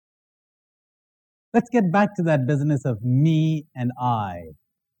Let's get back to that business of me and I.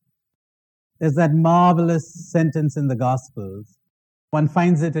 There's that marvelous sentence in the Gospels. One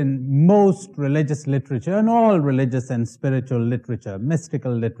finds it in most religious literature, and all religious and spiritual literature,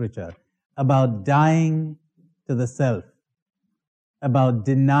 mystical literature, about dying to the self, about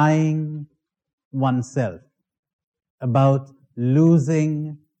denying oneself, about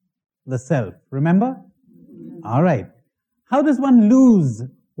losing the self. Remember? All right. How does one lose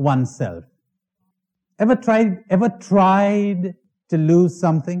oneself? Ever tried to lose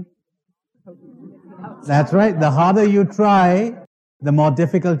something? That's right. The harder you try, the more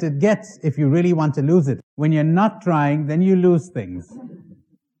difficult it gets if you really want to lose it. When you're not trying, then you lose things.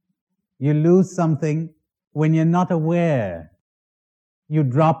 You lose something when you're not aware. You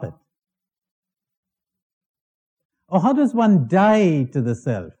drop it. Or how does one die to the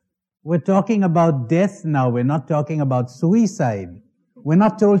self? We're talking about death now. We're not talking about suicide. We're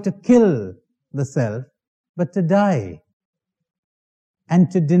not told to kill the self, but to die. And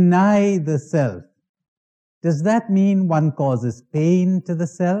to deny the self. Does that mean one causes pain to the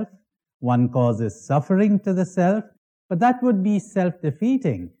self? One causes suffering to the self? But that would be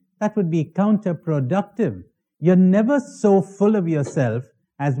self-defeating. That would be counterproductive. You're never so full of yourself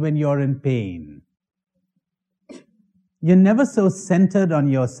as when you're in pain. You're never so centered on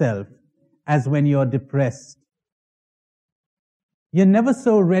yourself as when you're depressed. You're never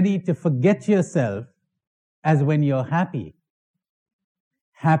so ready to forget yourself as when you're happy.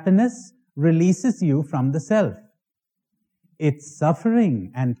 Happiness releases you from the self. It's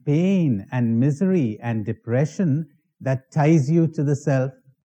suffering and pain and misery and depression that ties you to the self.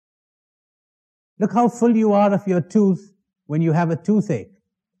 Look how full you are of your tooth when you have a toothache.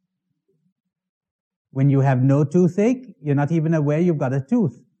 When you have no toothache, you're not even aware you've got a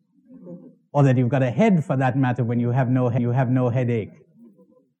tooth. Or that you've got a head, for that matter, when you have no headache.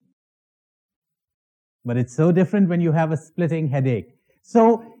 But it's so different when you have a splitting headache.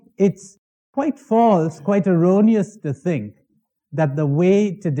 So it's quite false, quite erroneous to think that the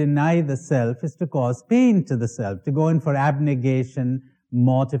way to deny the self is to cause pain to the self, to go in for abnegation,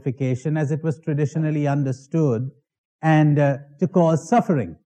 mortification, as it was traditionally understood, and to cause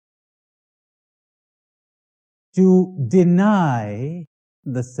suffering. To deny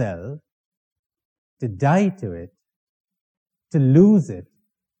the self, to die to it, to lose it,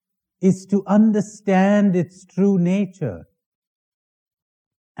 is to understand its true nature.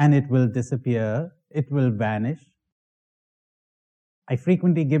 And it will disappear, it will vanish. I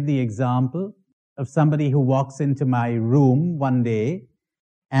frequently give the example of somebody who walks into my room one day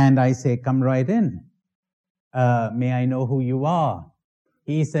and I say, "Come right in. May I know who you are?"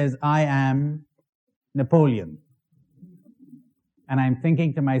 He says, "I am Napoleon." And I'm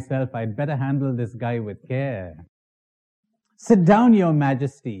thinking to myself, I'd better handle this guy with care. "Sit down, Your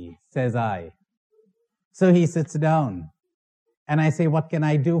Majesty," says I. So he sits down. And I say, "What can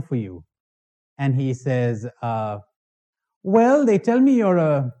I do for you?" And he says, "Well, they tell me you're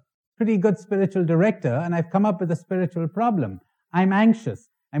a pretty good spiritual director, and I've come up with a spiritual problem. I'm anxious.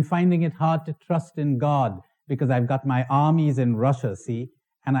 I'm finding it hard to trust in God because I've got my armies in Russia, see?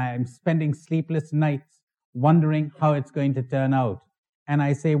 And I'm spending sleepless nights wondering how it's going to turn out." And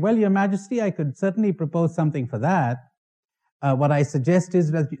I say, "Well, Your Majesty, I could certainly propose something for that. What I suggest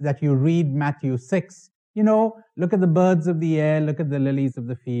is that you read Matthew 6. You know, look at the birds of the air, look at the lilies of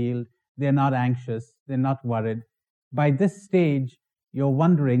the field. They're not anxious, they're not worried. By this stage, you're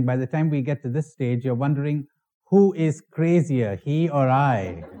wondering, by the time we get to this stage, you're wondering, who is crazier, he or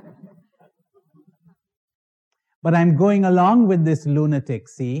I? But I'm going along with this lunatic,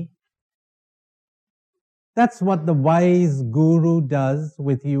 see? That's what the wise guru does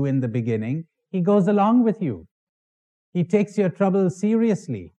with you in the beginning. He goes along with you. He takes your troubles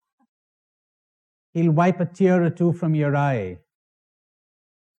seriously. He'll wipe a tear or two from your eye.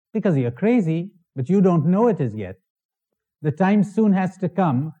 Because you're crazy, but you don't know it as yet. The time soon has to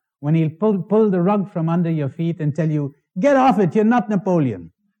come when he'll pull the rug from under your feet and tell you, "Get off it, you're not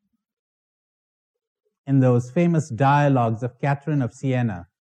Napoleon." In those famous dialogues of Catherine of Siena,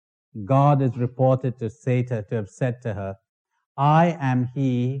 God is reported to have said to her, "I am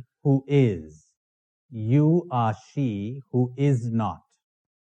he who is. You are she who is not."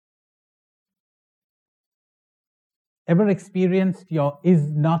 Ever experienced your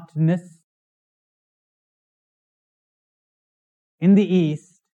is-notness? In the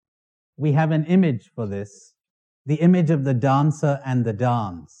East, we have an image for this, the image of the dancer and the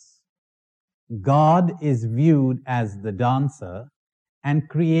dance. God is viewed as the dancer and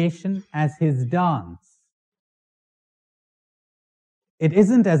creation as his dance. It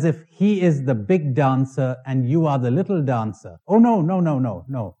isn't as if he is the big dancer and you are the little dancer. Oh,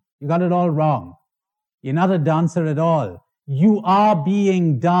 no. You got it all wrong. You're not a dancer at all. You are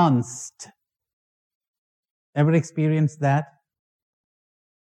being danced. Ever experienced that?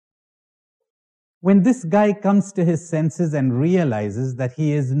 When this guy comes to his senses and realizes that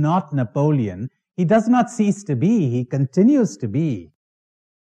he is not Napoleon, he does not cease to be, he continues to be.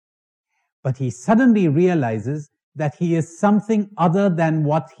 But he suddenly realizes that he is something other than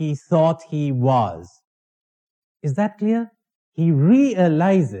what he thought he was. Is that clear? He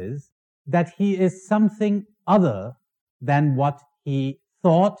realizes that he is something other than what he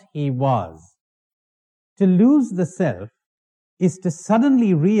thought he was. To lose the self is to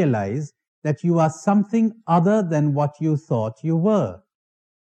suddenly realize that you are something other than what you thought you were.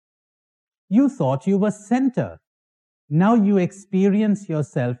 You thought you were center. Now you experience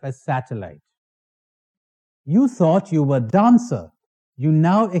yourself as satellite. You thought you were dancer. You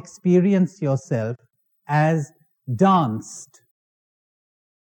now experience yourself as danced.